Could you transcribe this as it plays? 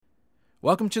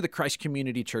Welcome to the Christ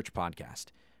Community Church podcast.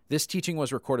 This teaching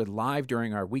was recorded live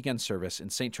during our weekend service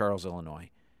in St. Charles, Illinois.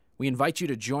 We invite you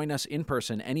to join us in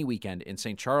person any weekend in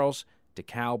St. Charles,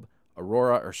 DeKalb,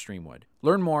 Aurora, or Streamwood.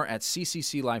 Learn more at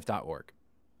ccclife.org.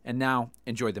 And now,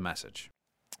 enjoy the message.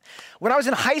 When I was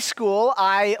in high school,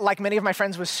 I, like many of my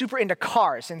friends, was super into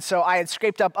cars. And so I had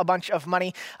scraped up a bunch of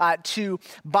money to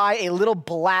buy a little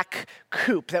black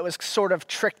coupe that was sort of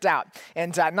tricked out.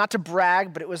 And not to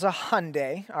brag, but it was a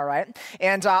Hyundai, all right?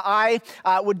 And I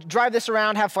would drive this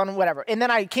around, have fun, whatever. And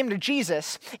then I came to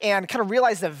Jesus and kind of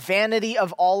realized the vanity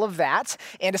of all of that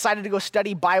and decided to go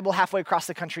study Bible halfway across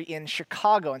the country in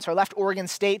Chicago. And so I left Oregon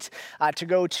State to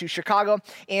go to Chicago.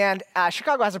 And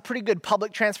Chicago has a pretty good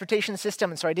public transportation system,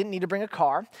 and so I didn't need to bring a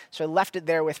car, so I left it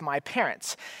there with my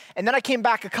parents. And then I came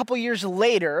back a couple years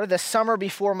later, the summer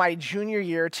before my junior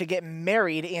year, to get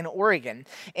married in Oregon.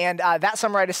 And that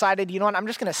summer I decided, you know what, I'm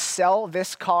just going to sell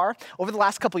this car. Over the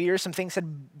last couple years, some things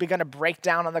had begun to break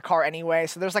down on the car anyway,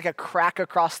 so there's like a crack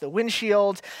across the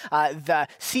windshield, the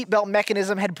seatbelt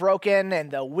mechanism had broken,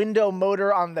 and the window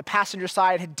motor on the passenger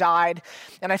side had died.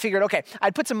 And I figured, okay,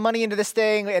 I'd put some money into this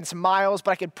thing and some miles,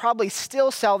 but I could probably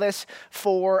still sell this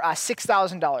for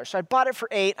 $6,000. So I bought it for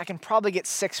 $8,000. I can probably get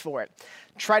 $6,000 for it.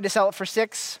 Tried to sell it for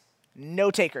 $6,000, no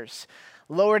takers.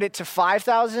 Lowered it to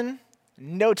 $5,000,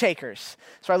 no takers.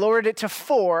 So I lowered it to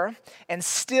 $4,000, and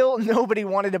still nobody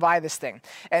wanted to buy this thing.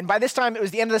 And by this time, it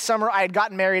was the end of the summer. I had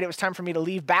gotten married. It was time for me to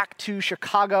leave back to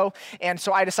Chicago. And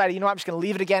so I decided, you know what, I'm just going to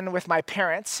leave it again with my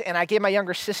parents. And I gave my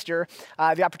younger sister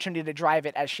the opportunity to drive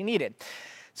it as she needed.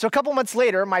 So a couple months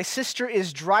later, my sister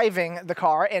is driving the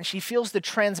car, and she feels the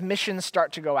transmission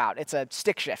start to go out. It's a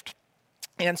stick shift.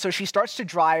 And so she starts to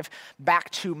drive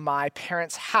back to my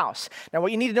parents' house. Now,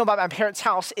 what you need to know about my parents'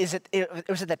 house is it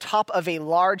was at the top of a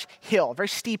large hill, a very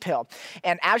steep hill.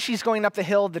 And as she's going up the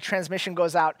hill, the transmission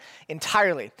goes out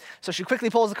entirely. So she quickly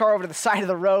pulls the car over to the side of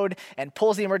the road and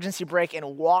pulls the emergency brake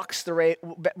and walks the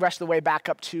rest of the way back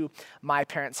up to my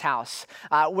parents' house,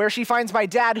 where she finds my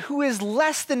dad, who is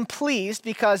less than pleased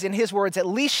because, in his words, at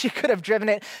least she could have driven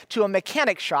it to a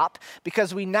mechanic shop,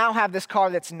 because we now have this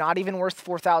car that's not even worth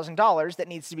 $4,000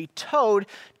 that needs to be towed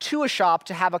to a shop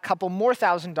to have a couple more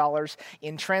 $1,000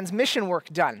 in transmission work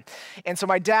done. And so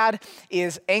my dad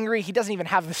is angry. He doesn't even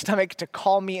have the stomach to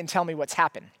call me and tell me what's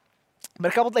happened.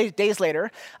 But a couple days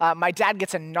later, my dad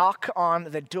gets a knock on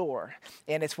the door,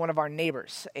 and it's one of our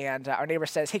neighbors. And our neighbor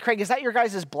says, "Hey, Craig, is that your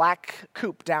guys' black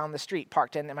coupe down the street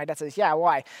parked in?" And my dad says, "Yeah,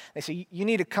 why?" They say, "You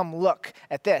need to come look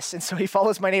at this." And so he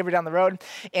follows my neighbor down the road,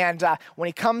 and when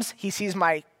he comes, he sees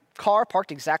my car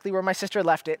parked exactly where my sister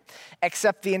left it,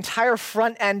 except the entire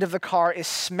front end of the car is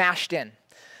smashed in.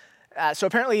 So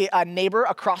apparently a neighbor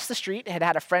across the street had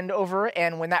had a friend over,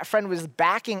 and when that friend was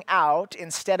backing out,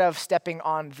 instead of stepping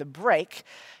on the brake,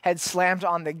 had slammed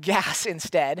on the gas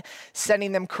instead,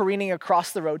 sending them careening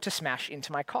across the road to smash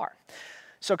into my car.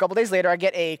 So a couple days later, I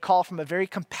get a call from a very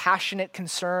compassionate,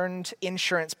 concerned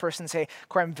insurance person say,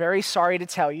 "Cory, I'm very sorry to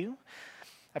tell you,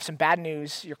 I have some bad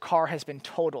news. Your car has been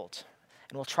totaled.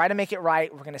 And we'll try to make it right.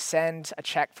 We're going to send a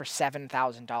check for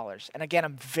 $7,000. And again,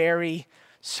 I'm very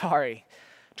sorry."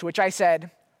 To which I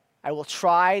said, "I will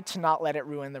try to not let it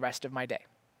ruin the rest of my day."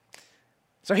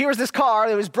 So here was this car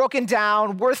that was broken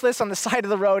down, worthless on the side of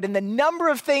the road, and the number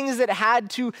of things that had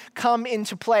to come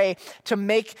into play to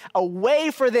make a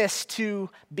way for this to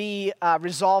be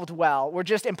resolved well were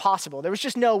just impossible. There was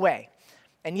just no way.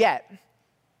 And yet,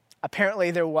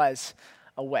 apparently there was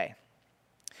a way.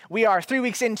 We are 3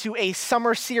 weeks into a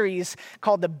summer series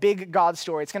called The Big God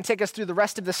Story. It's going to take us through the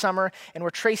rest of the summer, and we're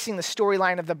tracing the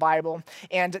storyline of the Bible.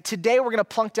 And today we're going to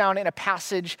plunk down in a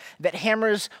passage that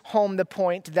hammers home the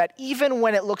point that even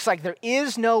when it looks like there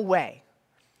is no way,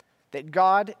 that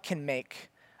God can make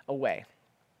a way.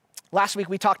 Last week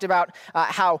we talked about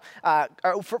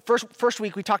first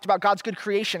week we talked about God's good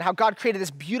creation, how God created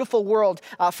this beautiful world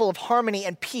full of harmony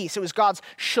and peace. It was God's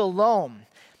shalom.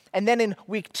 And then in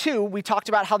week 2, we talked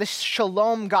about how this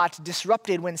shalom got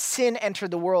disrupted when sin entered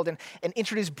the world and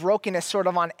introduced brokenness sort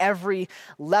of on every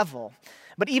level.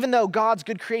 But even though God's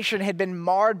good creation had been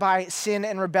marred by sin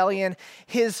and rebellion,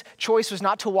 his choice was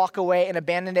not to walk away and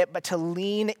abandon it, but to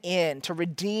lean in, to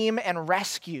redeem and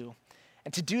rescue.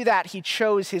 And to do that, he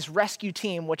chose his rescue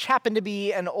team, which happened to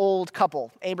be an old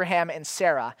couple, Abraham and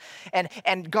Sarah.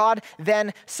 And God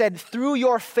then said, through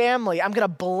your family, I'm going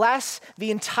to bless the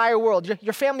entire world.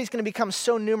 Your family is going to become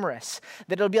so numerous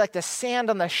that it'll be like the sand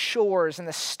on the shores and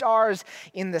the stars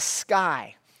in the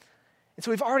sky. And so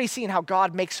we've already seen how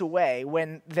God makes a way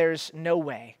when there's no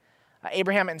way.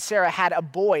 Abraham and Sarah had a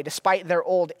boy despite their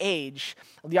old age,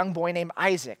 a young boy named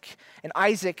Isaac. And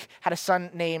Isaac had a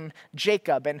son named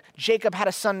Jacob, and Jacob had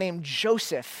a son named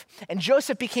Joseph. And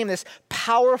Joseph became this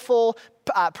powerful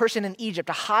person in Egypt,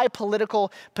 a high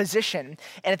political position.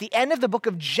 And at the end of the book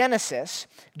of Genesis,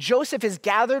 Joseph is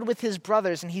gathered with his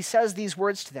brothers, and he says these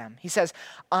words to them. He says,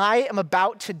 "I am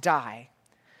about to die,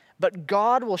 but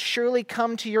God will surely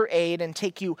come to your aid and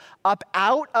take you up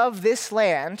out of this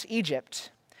land,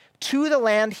 Egypt, to the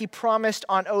land he promised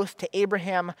on oath to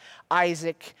Abraham,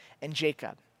 Isaac, and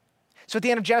Jacob." So at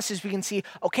the end of Genesis, we can see,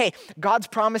 okay, God's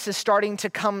promise is starting to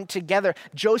come together.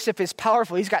 Joseph is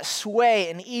powerful. He's got sway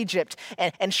in Egypt,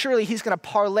 and surely he's going to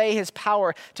parlay his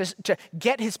power to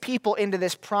get his people into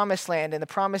this promised land, and the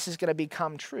promise is going to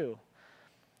become true.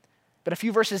 But a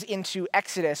few verses into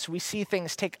Exodus, we see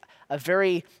things take a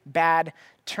very bad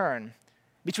turn.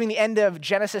 Between the end of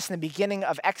Genesis and the beginning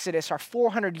of Exodus are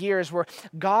 400 years where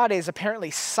God is apparently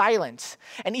silent.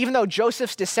 And even though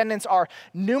Joseph's descendants are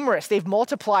numerous, they've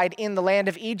multiplied in the land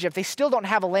of Egypt, they still don't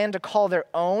have a land to call their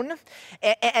own.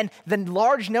 And the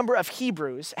large number of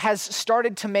Hebrews has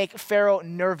started to make Pharaoh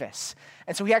nervous.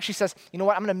 And so he actually says, you know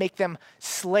what, I'm going to make them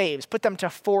slaves, put them to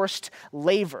forced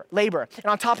labor. And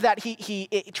on top of that, he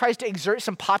tries to exert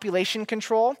some population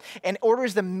control and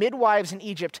orders the midwives in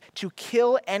Egypt to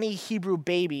kill any Hebrew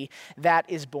baby that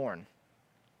is born.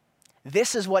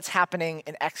 This is what's happening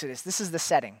in Exodus. This is the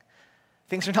setting.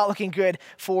 Things are not looking good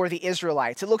for the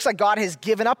Israelites. It looks like God has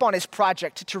given up on his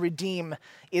project to redeem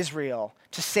Israel,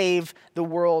 to save the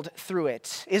world through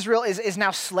it. Israel is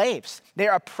now slaves.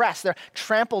 They're oppressed. They're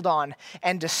trampled on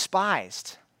and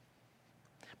despised.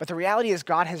 But the reality is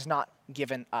God has not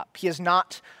given up. He has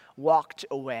not walked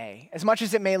away. As much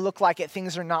as it may look like it,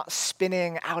 things are not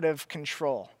spinning out of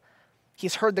control.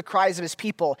 He's heard the cries of his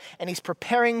people, and he's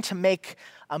preparing to make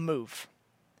a move.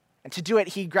 And to do it,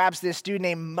 he grabs this dude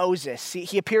named Moses.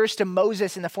 He appears to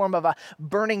Moses in the form of a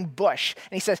burning bush.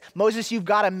 And he says, Moses, you've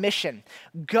got a mission.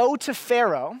 Go to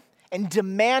Pharaoh and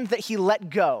demand that he let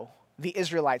go the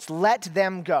Israelites. Let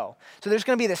them go. So there's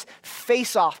going to be this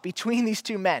face-off between these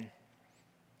two men.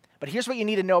 But here's what you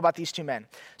need to know about these two men.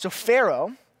 So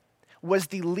Pharaoh was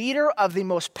the leader of the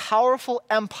most powerful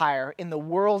empire in the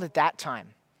world at that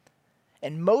time.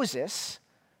 And Moses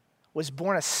was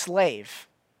born a slave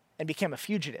and became a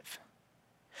fugitive.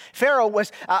 Pharaoh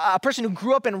was a person who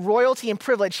grew up in royalty and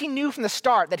privilege. He knew from the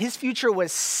start that his future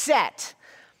was set.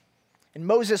 And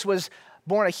Moses was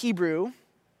born a Hebrew,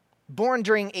 born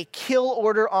during a kill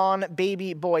order on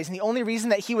baby boys. And the only reason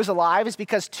that he was alive is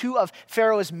because two of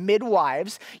Pharaoh's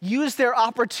midwives used their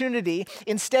opportunity,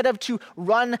 instead of to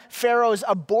run Pharaoh's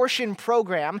abortion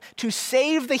program, to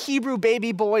save the Hebrew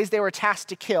baby boys they were tasked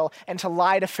to kill and to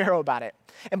lie to Pharaoh about it.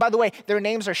 And by the way, their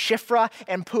names are Shiphrah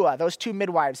and Puah, those two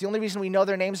midwives. The only reason we know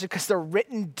their names is because they're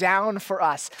written down for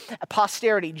us,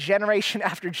 posterity, generation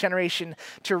after generation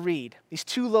to read. These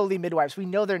two lowly midwives, we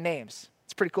know their names.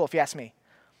 It's pretty cool if you ask me.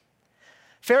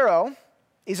 Pharaoh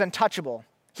is untouchable.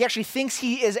 He actually thinks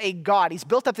he is a god. He's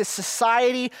built up this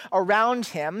society around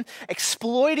him,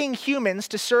 exploiting humans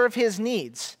to serve his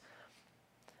needs.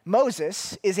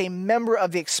 Moses is a member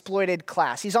of the exploited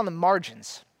class. He's on the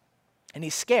margins, and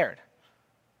he's scared.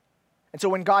 And so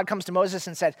when God comes to Moses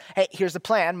and said, hey, here's the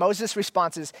plan, Moses'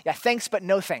 response is, yeah, thanks, but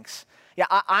no thanks. Yeah,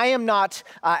 I am not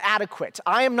adequate.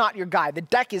 I am not your guy. The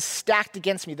deck is stacked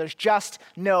against me. There's just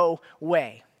no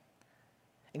way.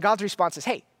 And God's response is,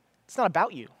 hey, it's not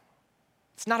about you.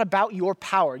 It's not about your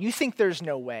power. You think there's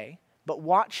no way, but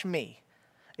watch me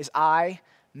as I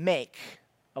make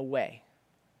a way.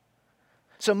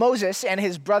 So Moses and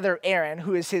his brother Aaron,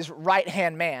 who is his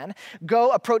right-hand man,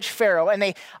 go approach Pharaoh, and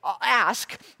they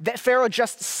ask that Pharaoh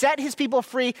just set his people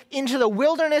free into the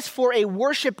wilderness for a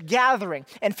worship gathering.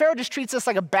 And Pharaoh just treats this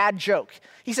like a bad joke.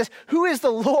 He says, who is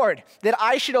the Lord that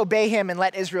I should obey him and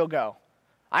let Israel go?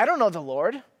 I don't know the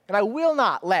Lord, and I will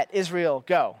not let Israel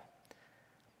go.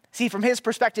 See, from his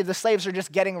perspective, the slaves are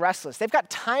just getting restless. They've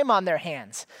got time on their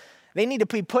hands. They need to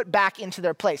be put back into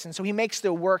their place. And so he makes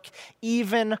their work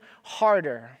even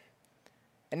harder.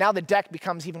 And now the deck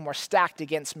becomes even more stacked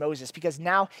against Moses, because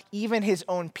now even his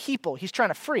own people he's trying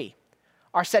to free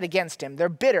are set against him. They're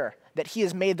bitter that he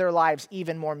has made their lives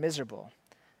even more miserable.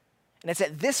 And it's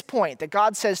at this point that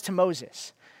God says to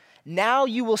Moses, now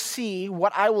you will see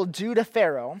what I will do to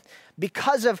Pharaoh.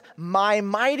 Because of my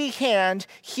mighty hand,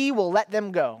 he will let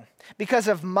them go. Because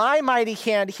of my mighty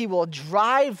hand, he will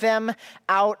drive them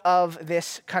out of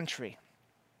this country.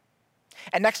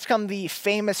 And next come the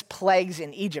famous plagues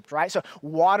in Egypt, right? So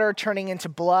water turning into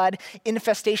blood,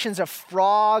 infestations of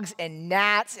frogs and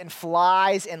gnats and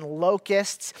flies and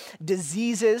locusts,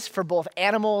 diseases for both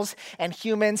animals and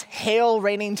humans, hail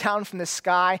raining down from the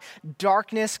sky,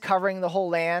 darkness covering the whole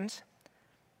land.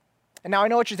 And now I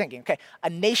know what you're thinking. Okay, a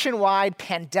nationwide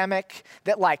pandemic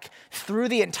that threw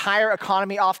the entire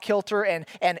economy off kilter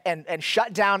and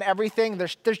shut down everything.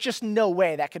 There's just no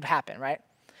way that could happen, right?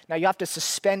 Now you have to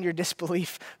suspend your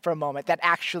disbelief for a moment. That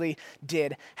actually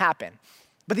did happen.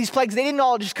 But these plagues, they didn't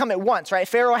all just come at once, right?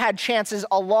 Pharaoh had chances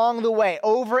along the way,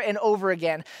 over and over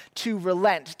again, to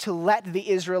relent, to let the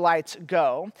Israelites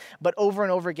go. But over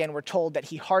and over again, we're told that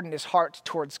he hardened his heart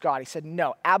towards God. He said,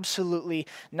 no, absolutely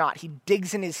not. He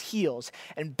digs in his heels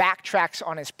and backtracks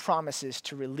on his promises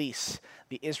to release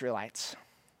the Israelites.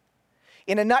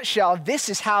 In a nutshell, this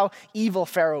is how evil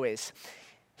Pharaoh is.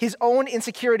 His own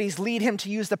insecurities lead him to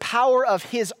use the power of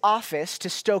his office to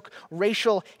stoke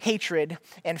racial hatred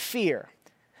and fear.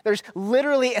 There's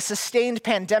literally a sustained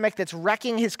pandemic that's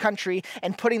wrecking his country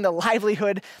and putting the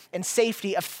livelihood and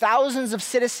safety of thousands of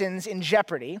citizens in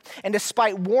jeopardy. And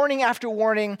despite warning after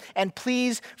warning and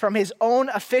pleas from his own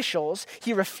officials,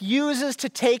 he refuses to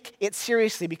take it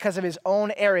seriously because of his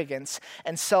own arrogance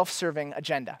and self-serving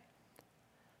agenda.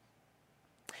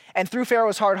 And through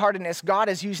Pharaoh's hard-heartedness, God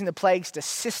is using the plagues to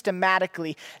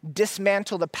systematically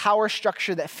dismantle the power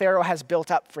structure that Pharaoh has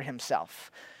built up for himself.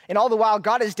 And all the while,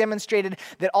 God has demonstrated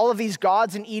that all of these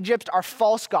gods in Egypt are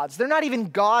false gods. They're not even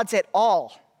gods at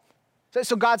all.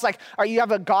 So God's like, all right, you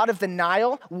have a god of the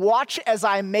Nile? Watch as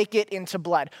I make it into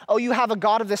blood. Oh, you have a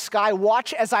god of the sky?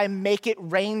 Watch as I make it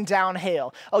rain down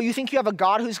hail. Oh, you think you have a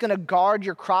God who's going to guard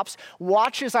your crops?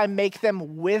 Watch as I make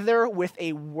them wither with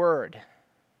a word.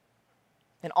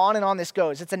 And on this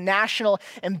goes. It's a national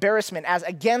embarrassment as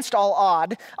against all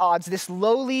odds, this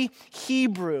lowly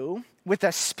Hebrew with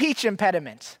a speech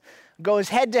impediment goes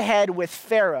head to head with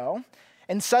Pharaoh,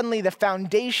 and suddenly the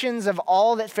foundations of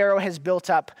all that Pharaoh has built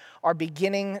up are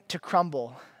beginning to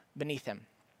crumble beneath him.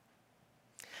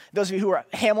 Those of you who are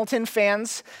Hamilton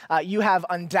fans, you have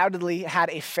undoubtedly had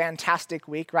a fantastic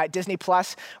week, right? Disney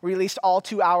Plus released all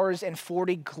 2 hours and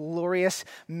 40 glorious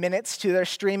minutes to their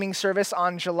streaming service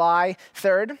on July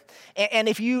 3rd. And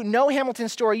if you know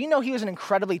Hamilton's story, you know he was an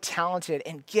incredibly talented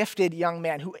and gifted young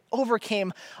man who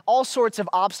overcame all sorts of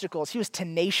obstacles. He was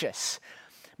tenacious.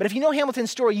 But if you know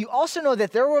Hamilton's story, you also know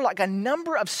that there were a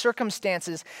number of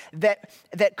circumstances that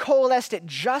coalesced at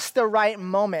just the right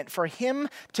moment for him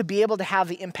to be able to have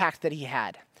the impact that he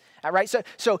had. All right,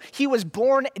 so he was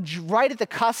born right at the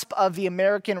cusp of the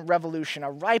American Revolution, a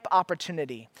ripe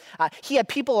opportunity. He had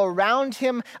people around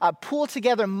him pool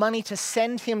together money to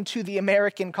send him to the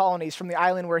American colonies from the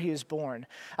island where he was born.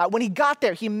 When he got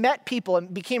there, he met people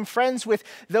and became friends with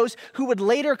those who would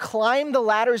later climb the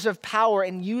ladders of power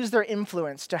and use their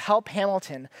influence to help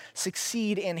Hamilton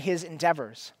succeed in his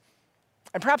endeavors.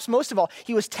 And perhaps most of all,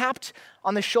 he was tapped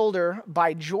on the shoulder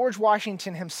by George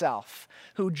Washington himself,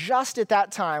 who just at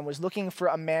that time was looking for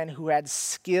a man who had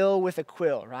skill with a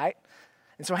quill, right?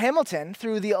 And so Hamilton,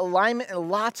 through the alignment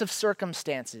and lots of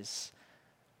circumstances,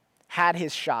 had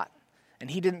his shot,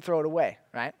 and he didn't throw it away,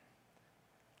 right?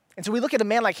 And so we look at a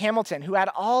man like Hamilton, who had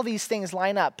all these things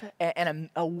line up, and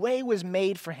a way was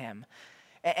made for him.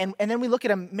 And then we look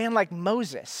at a man like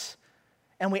Moses,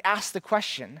 and we ask the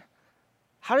question,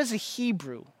 how does a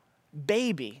Hebrew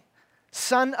baby,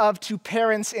 son of two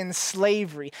parents in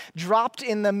slavery, dropped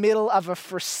in the middle of a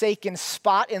forsaken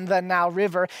spot in the Nile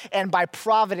River, and by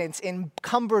providence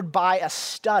encumbered by a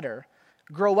stutter,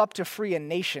 grow up to free a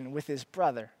nation with his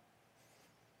brother?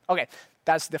 Okay,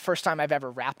 that's the first time I've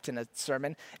ever rapped in a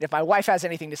sermon. If my wife has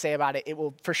anything to say about it, it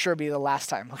will for sure be the last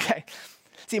time, okay?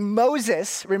 See,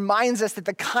 Moses reminds us that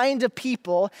the kind of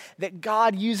people that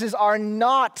God uses are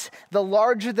not the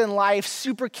larger-than-life,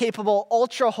 super capable,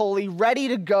 ultra-holy,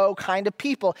 ready-to-go kind of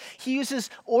people. He uses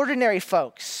ordinary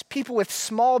folks, people with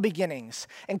small beginnings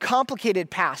and complicated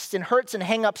pasts and hurts and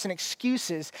hang-ups and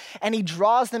excuses, and he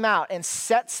draws them out and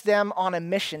sets them on a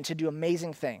mission to do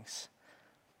amazing things.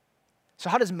 So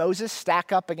how does Moses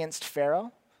stack up against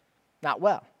Pharaoh? Not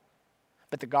well.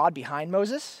 But the God behind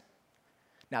Moses?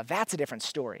 Now that's a different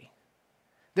story.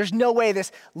 There's no way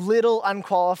this little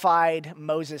unqualified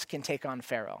Moses can take on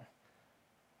Pharaoh.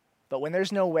 But when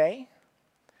there's no way,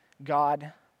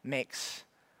 God makes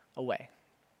a way.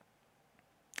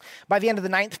 By the end of the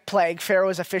 9th plague,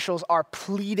 Pharaoh's officials are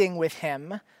pleading with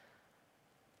him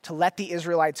to let the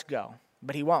Israelites go,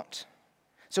 but he won't.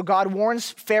 So God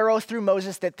warns Pharaoh through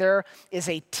Moses that there is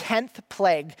a 10th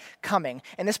plague coming.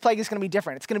 And this plague is going to be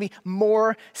different. It's going to be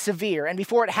more severe. And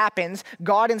before it happens,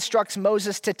 God instructs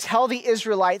Moses to tell the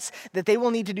Israelites that they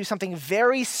will need to do something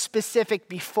very specific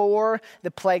before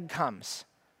the plague comes.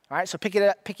 All right, so picking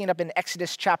it up in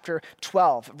Exodus chapter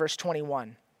 12, verse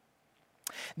 21.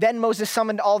 Then Moses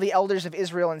summoned all the elders of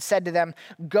Israel and said to them,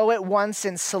 "Go at once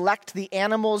and select the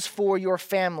animals for your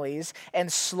families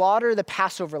and slaughter the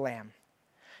Passover lamb.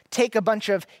 Take a bunch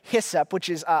of hyssop, which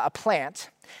is a plant,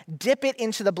 dip it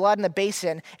into the blood in the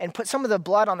basin, and put some of the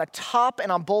blood on the top and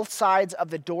on both sides of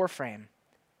the doorframe.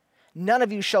 None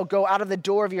of you shall go out of the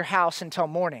door of your house until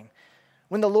morning.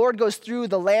 When the Lord goes through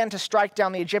the land to strike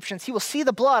down the Egyptians, he will see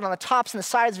the blood on the tops and the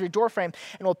sides of your doorframe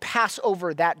and will pass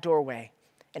over that doorway.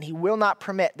 And he will not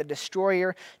permit the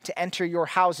destroyer to enter your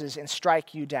houses and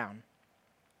strike you down.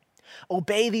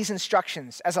 Obey these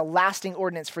instructions as a lasting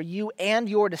ordinance for you and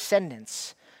your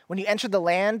descendants. When you enter the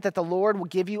land that the Lord will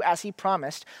give you as he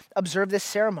promised, observe this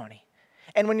ceremony.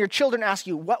 And when your children ask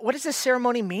you, what does this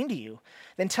ceremony mean to you?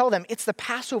 Then tell them it's the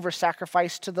Passover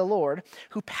sacrifice to the Lord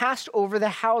who passed over the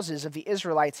houses of the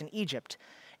Israelites in Egypt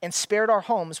and spared our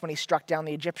homes when he struck down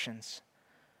the Egyptians."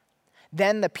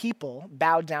 Then the people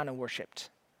bowed down and worshiped.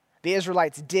 The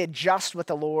Israelites did just what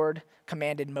the Lord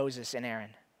commanded Moses and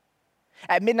Aaron.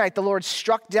 At midnight, the Lord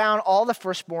struck down all the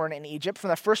firstborn in Egypt,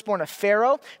 from the firstborn of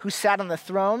Pharaoh, who sat on the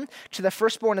throne, to the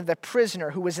firstborn of the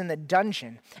prisoner who was in the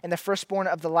dungeon, and the firstborn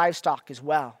of the livestock as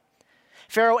well.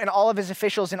 Pharaoh and all of his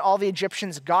officials and all the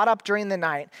Egyptians got up during the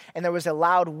night, and there was a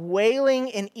loud wailing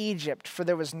in Egypt, for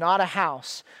there was not a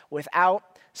house without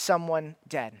someone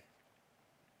dead.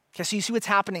 Okay, so you see what's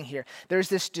happening here. There's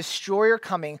this destroyer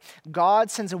coming.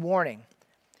 God sends a warning,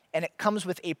 and it comes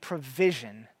with a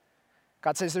provision.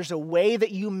 God says there's a way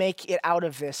that you make it out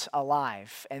of this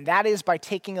alive, and that is by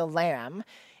taking a lamb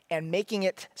and making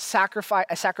it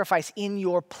a sacrifice in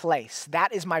your place.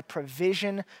 That is my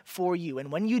provision for you.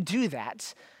 And when you do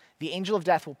that, the angel of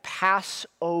death will pass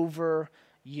over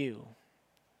you.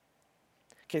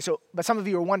 Okay, but some of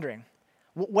you are wondering,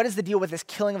 what is the deal with this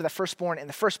killing of the firstborn in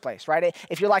the first place, right?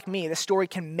 If you're like me, this story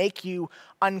can make you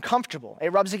uncomfortable.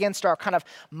 It rubs against our kind of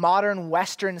modern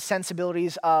Western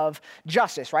sensibilities of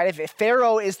justice, right? If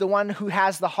Pharaoh is the one who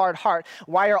has the hard heart,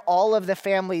 why are all of the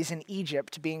families in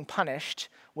Egypt being punished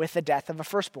with the death of a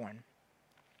firstborn?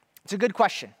 It's a good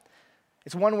question.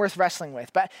 It's one worth wrestling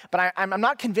with. But I'm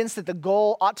not convinced that the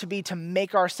goal ought to be to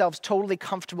make ourselves totally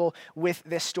comfortable with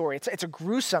this story. It's a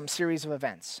gruesome series of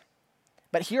events.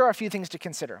 But here are a few things to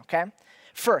consider, okay?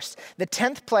 First, the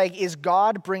 10th plague is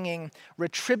God bringing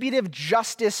retributive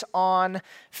justice on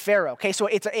Pharaoh. Okay, so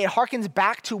it harkens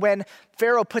back to when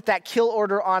Pharaoh put that kill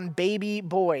order on baby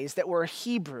boys that were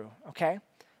Hebrew, okay?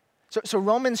 So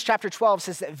Romans chapter 12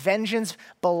 says that vengeance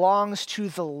belongs to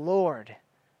the Lord.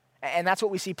 And that's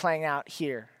what we see playing out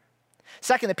here.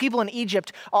 Second, the people in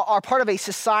Egypt are part of a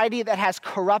society that has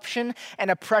corruption and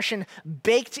oppression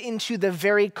baked into the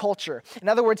very culture. In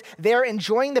other words, they're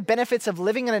enjoying the benefits of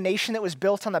living in a nation that was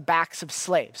built on the backs of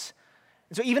slaves.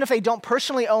 And so even if they don't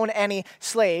personally own any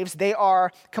slaves, they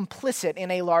are complicit in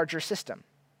a larger system.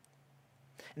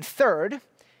 And third,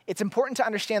 it's important to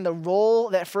understand the role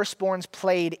that firstborns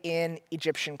played in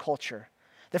Egyptian culture.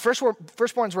 The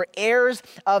firstborns were heirs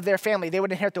of their family. They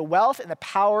would inherit the wealth and the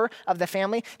power of the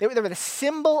family. They were the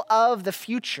symbol of the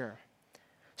future.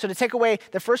 So to take away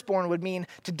the firstborn would mean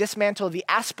to dismantle the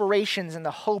aspirations and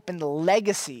the hope and the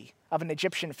legacy of an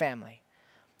Egyptian family.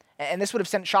 And this would have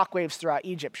sent shockwaves throughout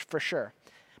Egypt for sure.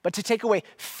 But to take away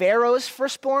Pharaoh's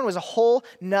firstborn was a whole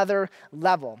nother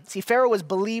level. See, Pharaoh was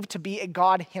believed to be a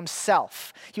god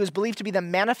himself. He was believed to be the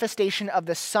manifestation of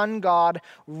the sun god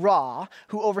Ra,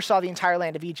 who oversaw the entire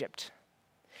land of Egypt.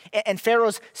 And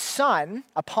Pharaoh's son,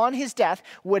 upon his death,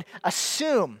 would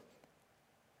assume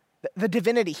the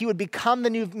divinity. He would become the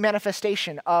new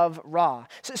manifestation of Ra.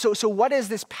 So what does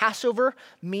this Passover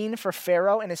mean for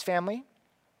Pharaoh and his family?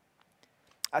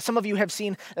 Some of you have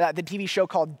seen the TV show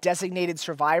called Designated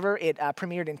Survivor. It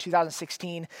premiered in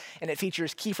 2016, and it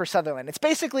features Kiefer Sutherland. It's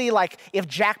basically like if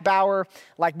Jack Bauer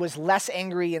was less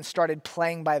angry and started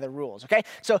playing by the rules. Okay,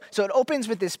 so it opens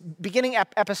with this beginning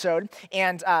episode,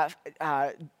 and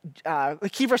Kiefer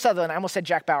Sutherland. I almost said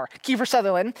Jack Bauer. Kiefer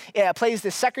Sutherland plays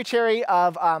the Secretary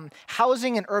of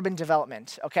Housing and Urban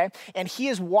Development. Okay, and he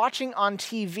is watching on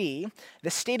TV the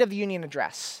State of the Union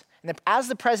address. And as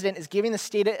the president is giving the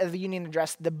State of the Union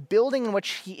address, the building in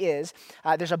which he is,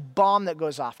 there's a bomb that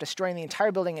goes off, destroying the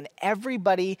entire building and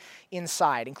everybody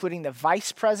inside, including the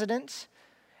vice president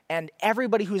and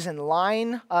everybody who's in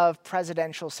line of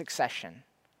presidential succession.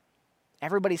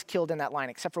 Everybody's killed in that line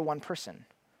except for one person.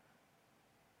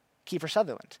 Kiefer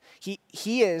Sutherland.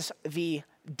 He is the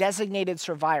designated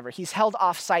survivor. He's held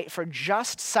off-site for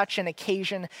just such an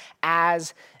occasion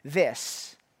as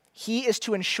this. He is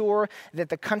to ensure that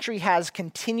the country has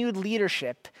continued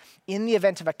leadership in the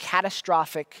event of a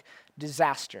catastrophic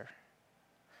disaster.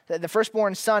 The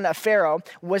firstborn son of Pharaoh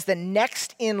was the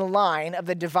next in line of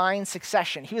the divine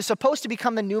succession. He was supposed to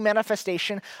become the new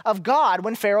manifestation of God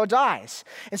when Pharaoh dies.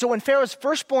 And so when Pharaoh's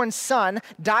firstborn son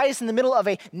dies in the middle of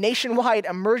a nationwide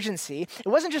emergency, it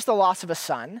wasn't just the loss of a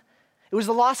son, it was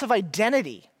the loss of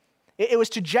identity. It was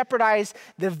to jeopardize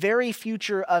the very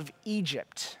future of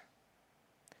Egypt.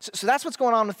 So that's what's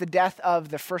going on with the death of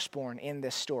the firstborn in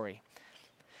this story.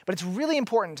 But it's really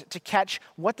important to catch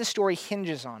what the story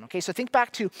hinges on, okay? So think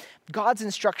back to God's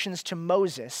instructions to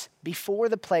Moses before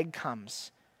the plague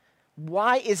comes.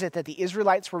 Why is it that the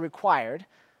Israelites were required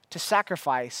to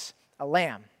sacrifice a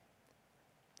lamb?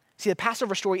 See, the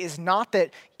Passover story is not that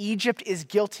Egypt is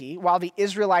guilty while the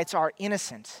Israelites are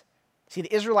innocent. See,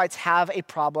 the Israelites have a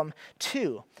problem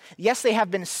too. Yes, they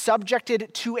have been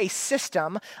subjected to a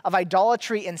system of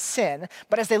idolatry and sin,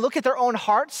 but as they look at their own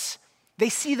hearts, they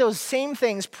see those same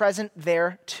things present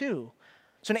there too.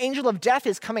 So an angel of death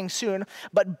is coming soon,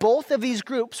 but both of these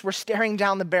groups were staring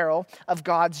down the barrel of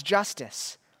God's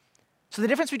justice. So the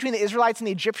difference between the Israelites and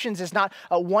the Egyptians is not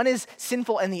one is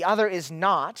sinful and the other is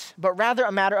not, but rather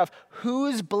a matter of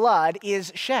whose blood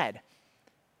is shed.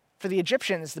 For the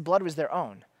Egyptians, the blood was their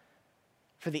own.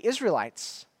 For the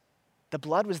Israelites, the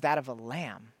blood was that of a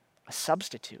lamb, a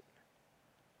substitute.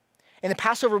 In the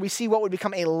Passover, we see what would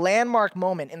become a landmark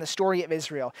moment in the story of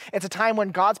Israel. It's a time when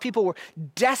God's people were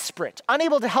desperate,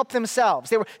 unable to help themselves.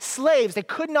 They were slaves. They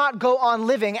could not go on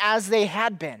living as they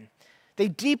had been. They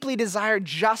deeply desired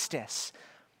justice.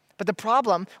 But the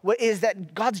problem is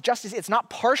that God's justice, it's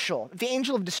not partial. If the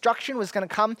angel of destruction was going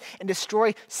to come and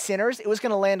destroy sinners, it was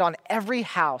going to land on every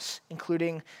house,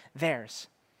 including theirs.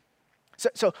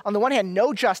 So on the one hand,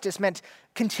 no justice meant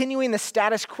continuing the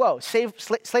status quo,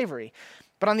 slavery.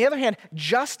 But on the other hand,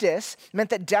 justice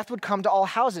meant that death would come to all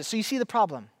houses. So you see the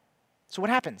problem. So what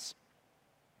happens?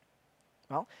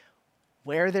 Well,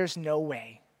 where there's no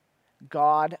way,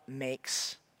 God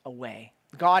makes a way.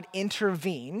 God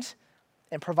intervened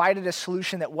and provided a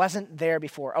solution that wasn't there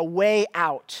before, a way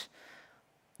out.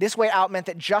 This way out meant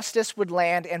that justice would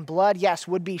land and blood, yes,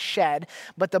 would be shed,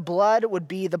 but the blood would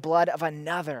be the blood of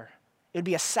another. It would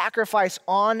be a sacrifice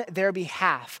on their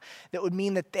behalf that would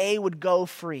mean that they would go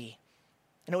free.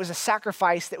 And it was a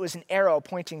sacrifice that was an arrow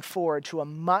pointing forward to a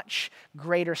much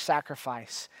greater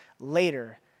sacrifice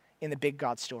later in the big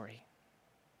God story.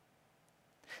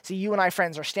 See, you and I,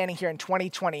 friends, are standing here in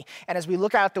 2020, and as we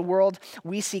look out at the world,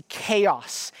 we see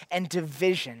chaos and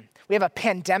division. We have a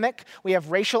pandemic, we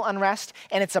have racial unrest,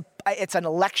 and it's an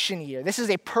election year. This is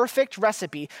a perfect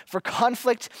recipe for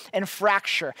conflict and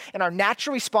fracture. And our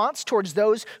natural response towards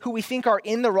those who we think are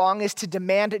in the wrong is to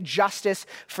demand justice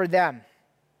for them.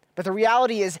 But the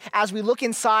reality is, as we look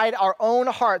inside our own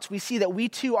hearts, we see that we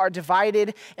too are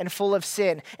divided and full of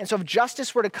sin. And so if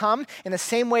justice were to come in the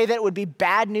same way that it would be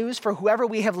bad news for whoever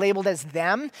we have labeled as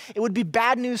them, it would be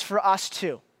bad news for us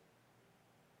too.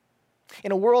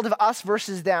 In a world of us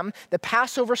versus them, the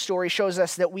Passover story shows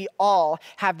us that we all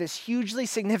have this hugely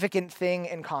significant thing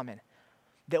in common,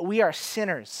 that we are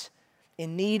sinners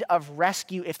in need of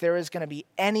rescue if there is going to be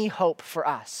any hope for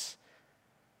us.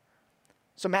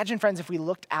 So imagine, friends, if we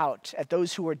looked out at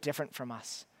those who were different from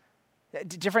us,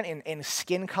 different in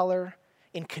skin color,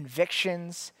 in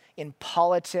convictions, in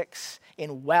politics,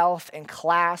 in wealth, in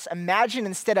class. Imagine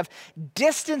instead of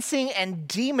distancing and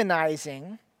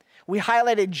demonizing, we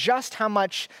highlighted just how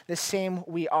much the same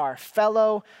we are,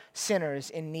 fellow sinners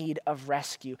in need of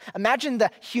rescue. Imagine the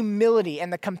humility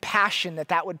and the compassion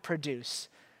that would produce.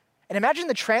 And imagine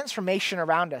the transformation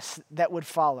around us that would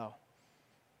follow.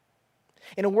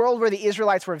 In a world where the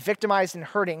Israelites were victimized and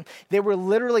hurting, they were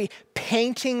literally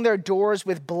painting their doors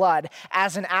with blood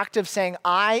as an act of saying,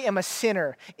 I am a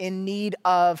sinner in need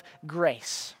of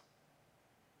grace.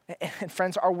 And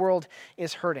friends, our world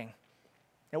is hurting.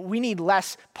 We need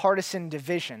less partisan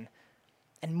division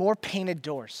and more painted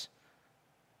doors.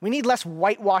 We need less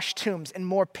whitewashed tombs and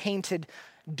more painted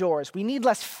doors. We need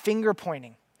less finger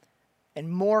pointing and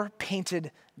more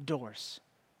painted doors.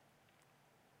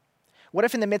 What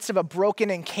if in the midst of a broken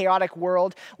and chaotic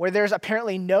world where there's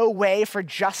apparently no way for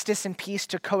justice and peace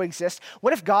to coexist,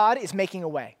 what if God is making a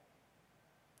way?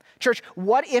 Church,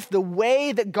 what if the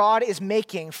way that God is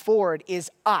making forward is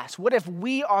us? What if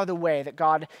we are the way that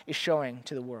God is showing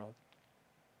to the world?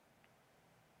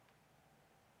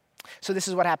 So this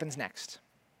is what happens next.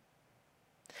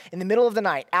 In the middle of the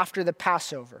night, after the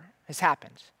Passover has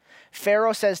happened,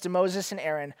 Pharaoh says to Moses and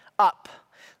Aaron, "Up,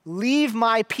 leave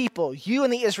my people, you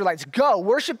and the Israelites. Go,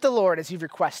 worship the Lord as you've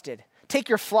requested. Take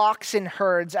your flocks and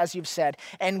herds as you've said,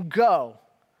 and go."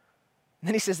 And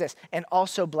then he says this, "and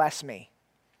also bless me."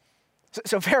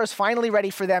 So Pharaoh's finally ready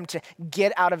for them to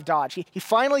get out of Dodge. He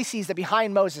finally sees that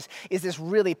behind Moses is this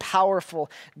really powerful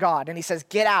God. And he says,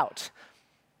 "Get out."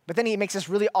 But then he makes this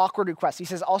really awkward request. He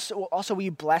says, also, will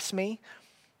you bless me?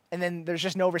 And then there's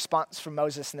just no response from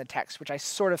Moses in the text, which I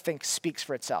sort of think speaks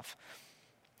for itself.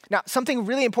 Now, something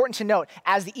really important to note,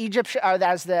 as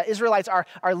the Israelites are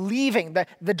leaving,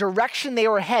 the direction they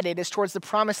were headed is towards the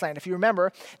promised land. If you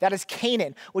remember, that is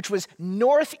Canaan, which was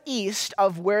northeast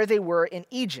of where they were in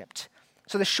Egypt.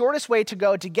 So the shortest way to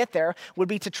go to get there would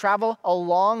be to travel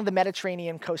along the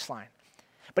Mediterranean coastline.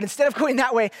 But instead of going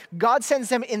that way, God sends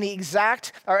them in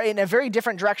a very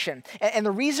different direction. And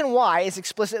the reason why is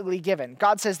explicitly given.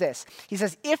 God says this. He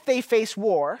says, if they face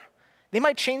war, they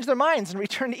might change their minds and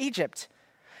return to Egypt.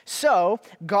 So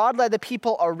God led the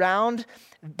people around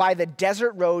by the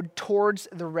desert road towards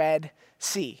the Red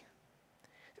Sea.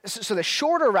 So the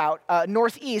shorter route,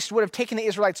 northeast, would have taken the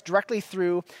Israelites directly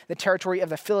through the territory of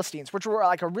the Philistines, which were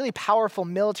like a really powerful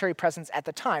military presence at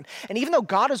the time. And even though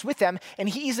God was with them, and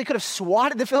he easily could have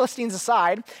swatted the Philistines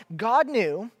aside, God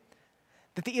knew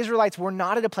that the Israelites were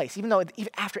not at a place, even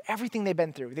after everything they've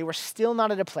been through, they were still not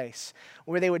at a place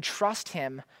where they would trust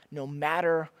him no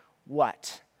matter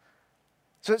what.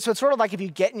 So it's sort of like if you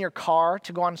get in your car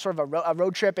to go on sort of a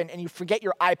road trip and you forget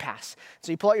your iPass.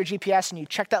 So you pull out your GPS and you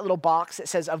check that little box that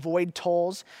says avoid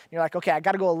tolls. And you're like, okay, I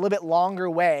got to go a little bit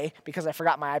longer way because I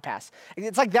forgot my iPass.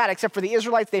 It's like that, except for the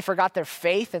Israelites, they forgot their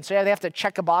faith. And so they have to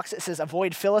check a box that says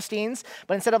avoid Philistines.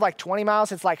 But instead of like 20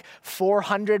 miles, it's like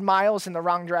 400 miles in the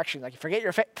wrong direction. Like you forget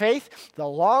your faith, the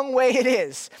long way it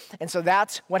is. And so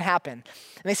that's what happened.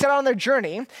 And they set out on their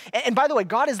journey. And by the way,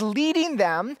 God is leading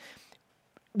them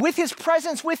with his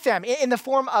presence with them in the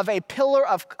form of a pillar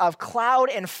of cloud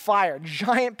and fire,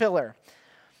 giant pillar.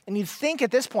 And you'd think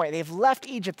at this point, they've left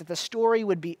Egypt, that the story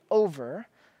would be over,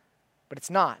 but it's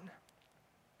not.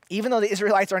 Even though the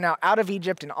Israelites are now out of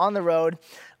Egypt and on the road,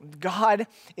 God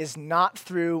is not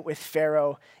through with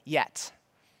Pharaoh yet.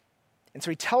 And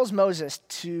so he tells Moses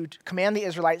to command the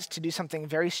Israelites to do something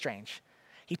very strange.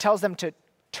 He tells them to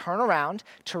turn around,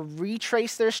 to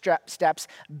retrace their steps,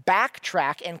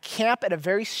 backtrack, and camp at a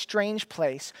very strange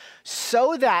place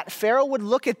so that Pharaoh would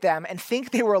look at them and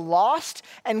think they were lost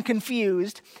and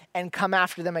confused and come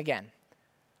after them again.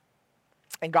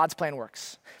 And God's plan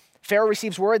works. Pharaoh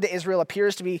receives word that Israel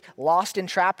appears to be lost and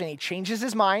trapped, and he changes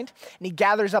his mind, and he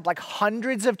gathers up like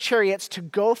hundreds of chariots to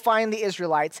go find the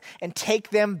Israelites and take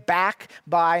them back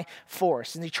by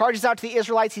force. And he charges out to the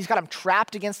Israelites. He's got them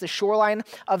trapped against the shoreline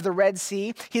of the Red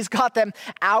Sea. He's got them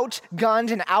outgunned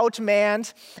and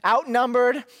outmanned,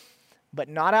 outnumbered, but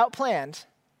not outplanned.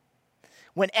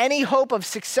 When any hope of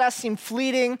success seemed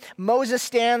fleeting, Moses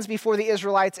stands before the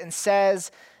Israelites and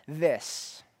says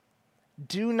this: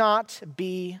 "Do not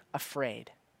be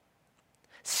afraid.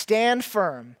 Stand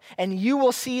firm, and you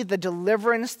will see the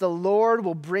deliverance the Lord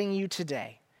will bring you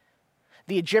today.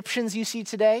 The Egyptians you see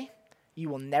today, you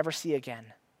will never see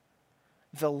again.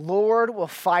 The Lord will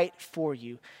fight for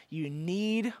you. You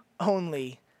need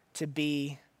only to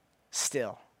be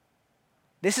still."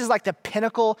 This is like the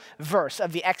pinnacle verse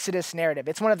of the Exodus narrative.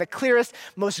 It's one of the clearest,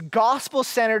 most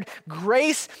gospel-centered,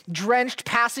 grace-drenched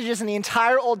passages in the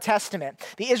entire Old Testament.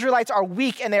 The Israelites are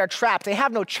weak and they are trapped. They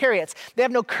have no chariots. They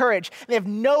have no courage. They have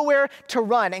nowhere to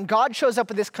run. And God shows up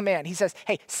with this command. He says,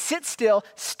 hey, sit still,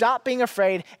 stop being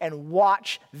afraid, and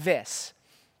watch this.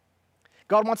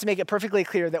 God wants to make it perfectly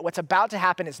clear that what's about to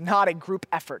happen is not a group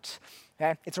effort.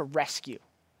 Okay? It's a rescue.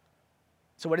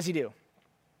 So what does he do?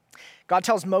 God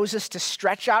tells Moses to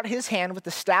stretch out his hand with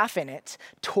the staff in it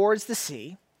towards the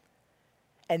sea,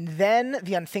 and then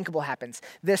the unthinkable happens.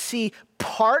 The sea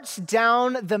parts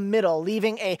down the middle,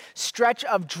 leaving a stretch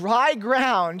of dry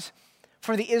ground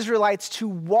for the Israelites to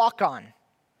walk on.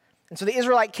 And so the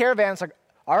Israelite caravan's like,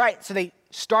 all right, so they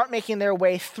start making their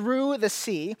way through the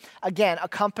sea, again,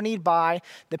 accompanied by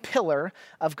the pillar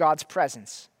of God's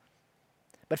presence.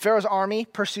 But Pharaoh's army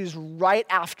pursues right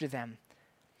after them.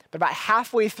 But about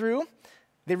halfway through,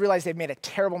 they realize they've made a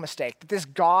terrible mistake, that this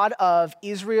God of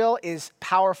Israel is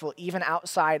powerful even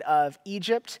outside of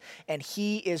Egypt, and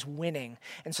he is winning.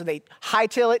 And so they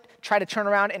hightail it, try to turn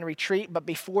around and retreat, but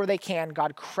before they can,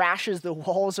 God crashes the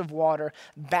walls of water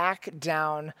back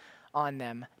down on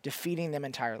them, defeating them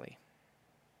entirely.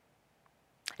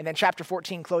 And then chapter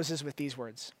 14 closes with these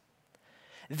words: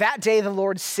 "That day the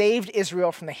Lord saved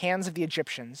Israel from the hands of the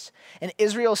Egyptians, and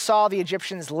Israel saw the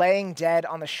Egyptians laying dead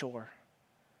on the shore.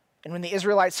 And when the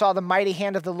Israelites saw the mighty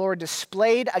hand of the Lord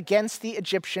displayed against the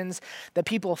Egyptians, the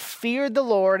people feared the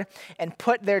Lord and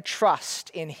put their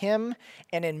trust in him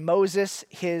and in Moses,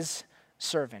 his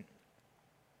servant.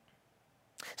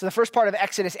 So the first part of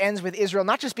Exodus ends with Israel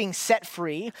not just being set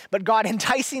free, but God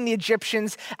enticing the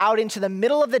Egyptians out into the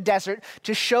middle of the desert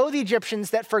to show the Egyptians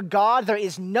that for God there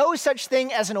is no such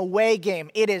thing as an away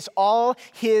game. It is all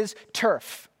his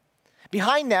turf.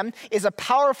 Behind them is a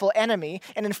powerful enemy,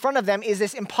 and in front of them is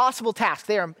this impossible task.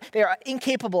 They are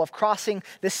incapable of crossing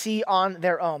the sea on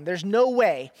their own. There's no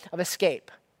way of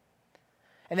escape.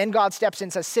 And then God steps in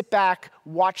and says, sit back,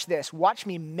 watch this. Watch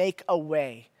me make a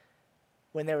way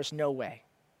when there is no way.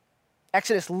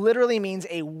 Exodus literally means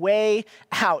a way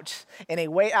out, and a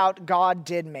way out God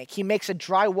did make. He makes a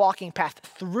dry walking path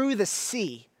through the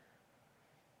sea.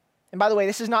 And by the way,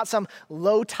 this is not some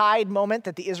low tide moment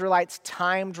that the Israelites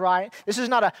timed right. This is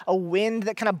not a wind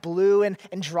that kind of blew and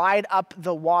dried up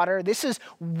the water. This is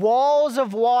walls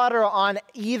of water on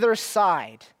either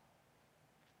side.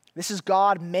 This is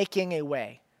God making a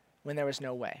way when there was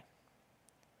no way.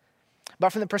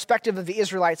 But from the perspective of the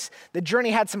Israelites, the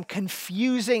journey had some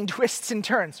confusing twists and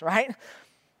turns, right?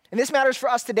 And this matters for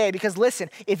us today because listen,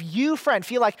 if you, friend,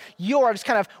 feel like you're just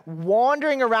kind of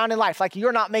wandering around in life, like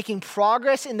you're not making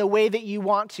progress in the way that you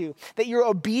want to, that your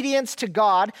obedience to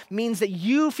God means that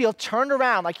you feel turned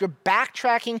around, like you're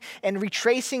backtracking and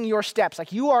retracing your steps,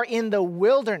 like you are in the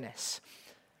wilderness.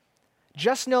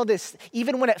 Just know this,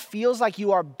 even when it feels like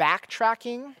you are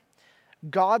backtracking,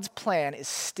 God's plan is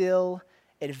still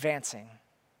advancing.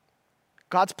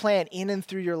 God's plan in and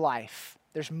through your life,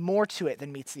 there's more to it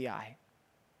than meets the eye.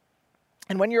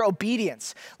 And when your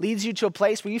obedience leads you to a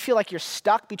place where you feel like you're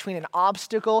stuck between an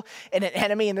obstacle and an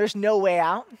enemy and there's no way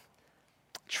out,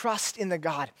 trust in the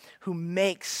God who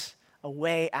makes a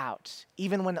way out,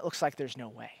 even when it looks like there's no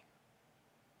way.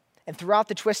 And throughout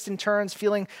the twists and turns,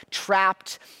 feeling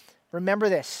trapped, remember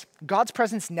this, God's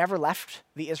presence never left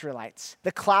the Israelites.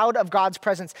 The cloud of God's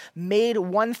presence made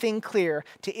one thing clear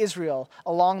to Israel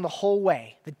along the whole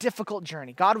way, the difficult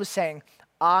journey. God was saying,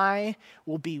 I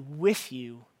will be with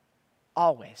you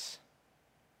always.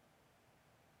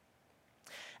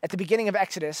 At the beginning of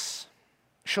Exodus,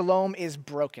 shalom is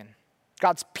broken.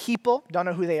 God's people don't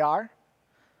know who they are.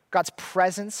 God's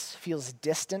presence feels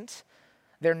distant.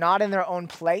 They're not in their own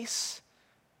place.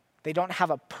 They don't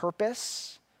have a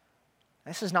purpose.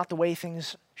 This is not the way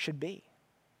things should be.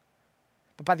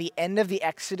 But by the end of the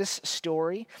Exodus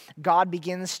story, God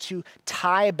begins to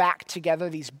tie back together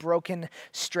these broken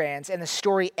strands. And the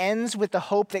story ends with the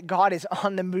hope that God is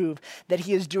on the move, that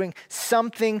he is doing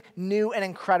something new and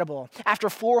incredible. After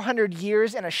 400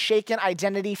 years in a shaken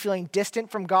identity, feeling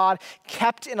distant from God,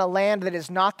 kept in a land that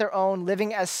is not their own,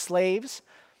 living as slaves,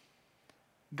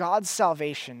 God's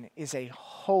salvation is a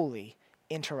holy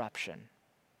interruption.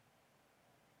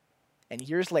 And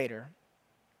years later,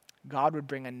 God would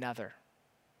bring another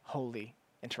holy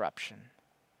interruption.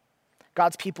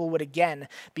 God's people would again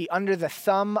be under the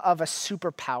thumb of a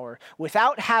superpower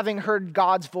without having heard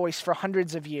God's voice for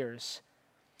hundreds of years.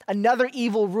 Another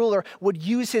evil ruler would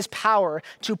use his power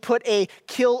to put a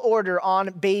kill order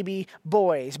on baby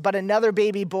boys, but another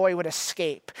baby boy would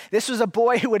escape. This was a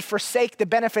boy who would forsake the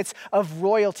benefits of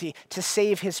royalty to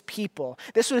save his people.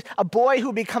 This was a boy who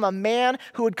would become a man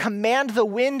who would command the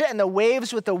wind and the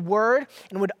waves with a word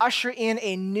and would usher in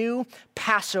a new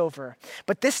Passover.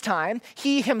 But this time,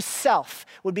 he himself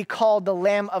would be called the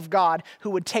Lamb of God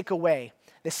who would take away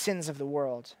the sins of the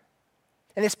world.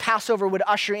 And this Passover would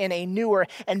usher in a newer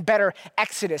and better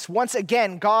Exodus. Once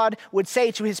again, God would say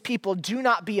to his people, do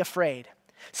not be afraid.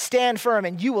 Stand firm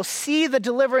and you will see the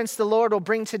deliverance the Lord will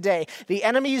bring today. The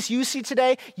enemies you see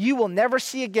today, you will never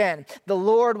see again. The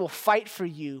Lord will fight for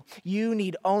you. You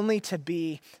need only to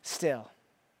be still.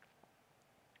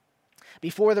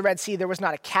 Before the Red Sea, there was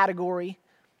not a category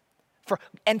for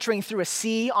entering through a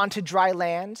sea onto dry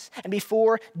land. And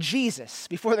before Jesus,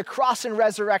 before the cross and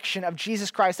resurrection of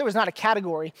Jesus Christ, there was not a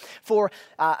category for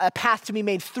a path to be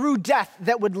made through death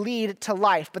that would lead to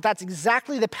life. But that's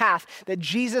exactly the path that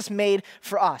Jesus made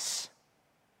for us.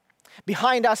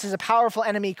 Behind us is a powerful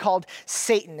enemy called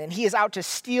Satan, and he is out to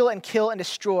steal and kill and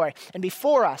destroy. And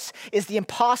before us is the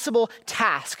impossible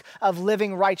task of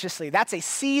living righteously. That's a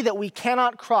sea that we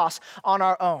cannot cross on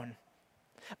our own.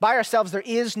 By ourselves, there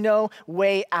is no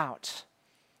way out.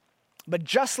 But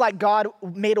just like God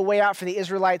made a way out for the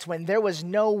Israelites when there was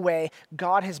no way,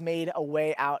 God has made a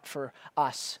way out for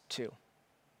us too.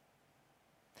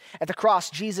 At the cross,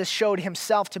 Jesus showed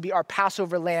himself to be our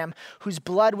Passover lamb whose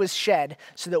blood was shed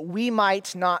so that we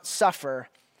might not suffer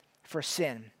for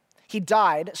sin. He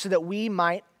died so that we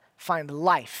might find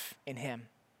life in him.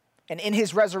 And in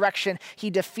his resurrection, he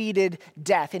defeated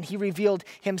death, and he revealed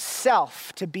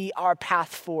himself to be our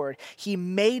path forward. He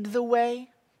made the way,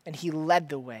 and he led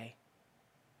the way.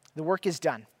 The work is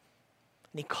done,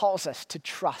 and he calls us to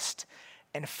trust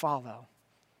and follow.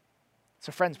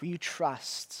 So friends, will you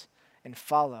trust and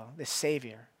follow this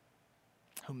Savior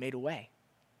who made a way?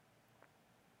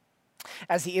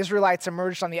 As the Israelites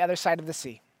emerged on the other side of the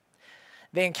sea,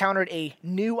 they encountered a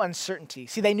new uncertainty.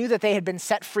 See, they knew that they had been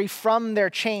set free from their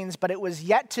chains, but it was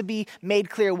yet to be made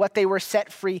clear what they were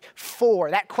set free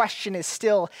for. That question is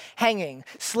still hanging.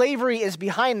 Slavery is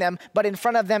behind them, but in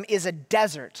front of them is a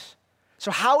desert.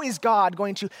 So how is God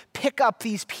going to pick up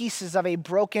these pieces of a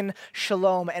broken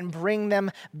shalom and bring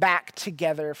them back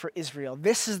together for Israel?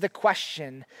 This is the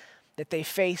question that they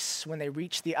face when they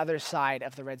reach the other side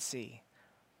of the Red Sea.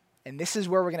 And this is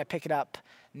where we're going to pick it up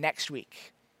next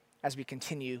week as we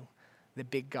continue the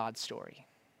big God story.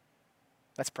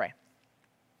 Let's pray.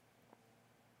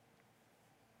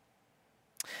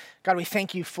 God, we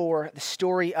thank you for the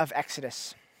story of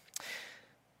Exodus.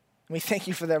 We thank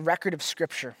you for the record of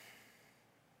Scripture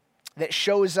that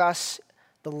shows us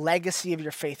the legacy of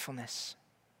your faithfulness.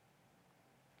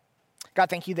 God,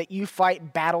 thank you that you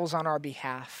fight battles on our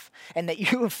behalf and that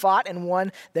you have fought and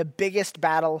won the biggest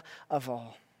battle of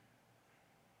all.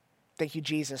 Thank you,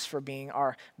 Jesus, for being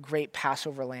our great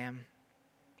Passover lamb,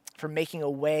 for making a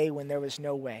way when there was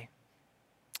no way,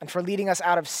 and for leading us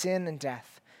out of sin and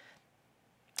death.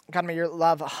 God, may your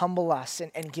love humble us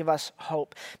and give us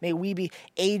hope. May we be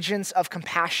agents of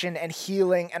compassion and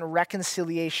healing and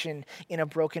reconciliation in a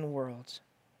broken world.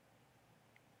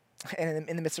 And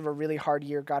in the midst of a really hard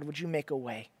year, God, would you make a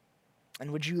way?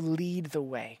 And would you lead the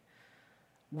way?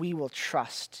 We will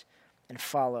trust and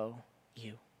follow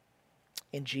you.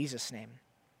 In Jesus' name.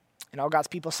 And all God's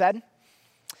people said,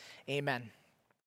 amen.